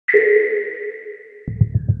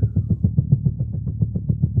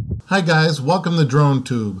Hi guys, welcome to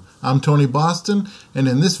DroneTube. I'm Tony Boston, and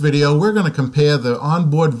in this video we're going to compare the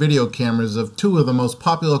onboard video cameras of two of the most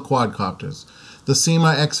popular quadcopters, the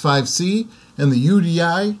SYMA X5C and the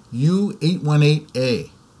UDI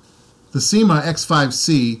U818A. The SYMA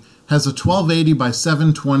X5C has a 1280 by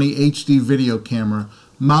 720 HD video camera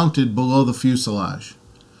mounted below the fuselage.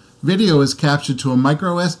 Video is captured to a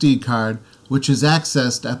micro SD card which is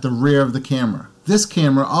accessed at the rear of the camera. This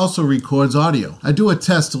camera also records audio. I do a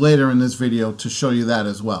test later in this video to show you that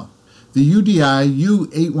as well. The UDI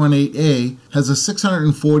U818A has a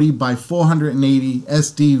 640 by 480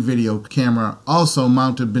 SD video camera also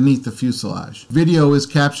mounted beneath the fuselage. Video is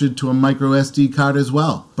captured to a micro SD card as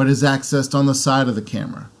well, but is accessed on the side of the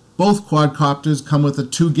camera. Both quadcopters come with a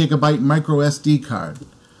 2 GB micro SD card.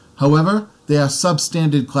 However, they are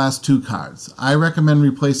substandard Class 2 cards. I recommend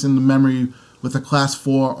replacing the memory with a Class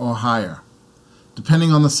 4 or higher.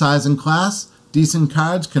 Depending on the size and class, decent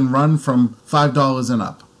cards can run from $5 and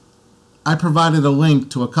up. I provided a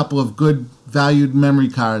link to a couple of good valued memory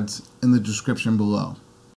cards in the description below.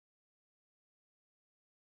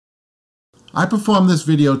 I performed this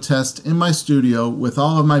video test in my studio with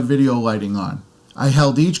all of my video lighting on. I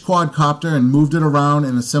held each quadcopter and moved it around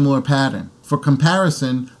in a similar pattern. For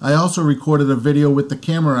comparison, I also recorded a video with the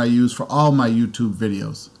camera I use for all my YouTube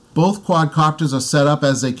videos. Both quadcopters are set up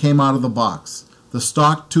as they came out of the box. The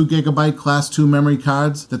stock 2 GB Class 2 memory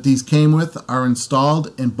cards that these came with are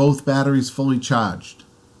installed and both batteries fully charged.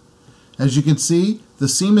 As you can see, the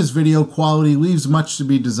SYMA's video quality leaves much to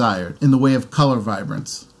be desired in the way of color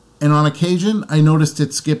vibrance. And on occasion, I noticed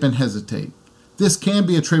it skip and hesitate. This can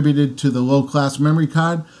be attributed to the low class memory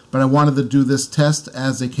card, but I wanted to do this test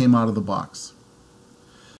as they came out of the box.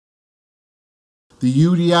 The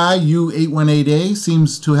UDI U818A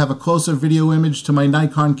seems to have a closer video image to my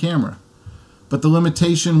Nikon camera, but the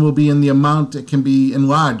limitation will be in the amount it can be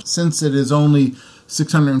enlarged since it is only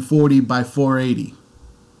 640 by 480.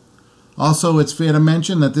 Also, it's fair to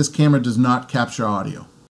mention that this camera does not capture audio.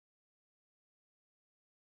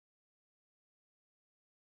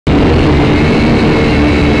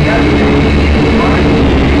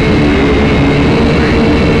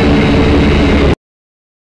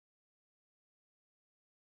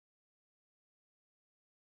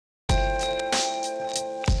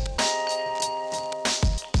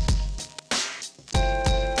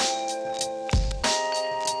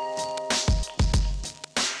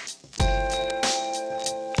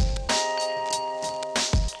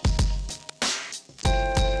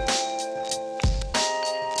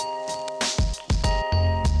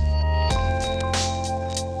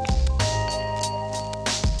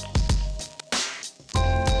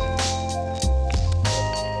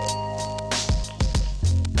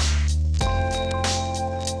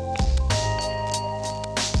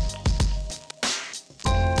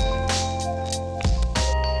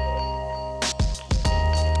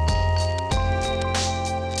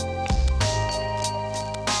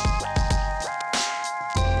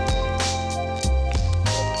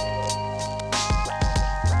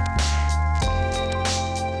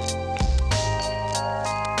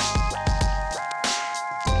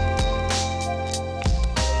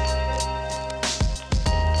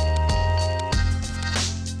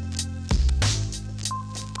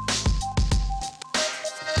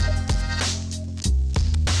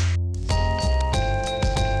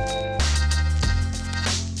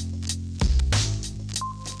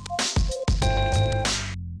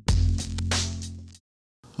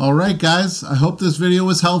 Alright guys, I hope this video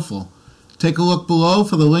was helpful. Take a look below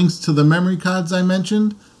for the links to the memory cards I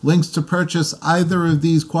mentioned, links to purchase either of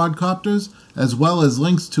these quadcopters, as well as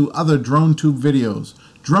links to other DroneTube videos.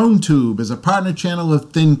 DroneTube is a partner channel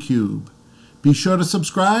of ThinCube. Be sure to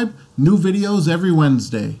subscribe, new videos every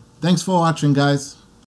Wednesday. Thanks for watching guys.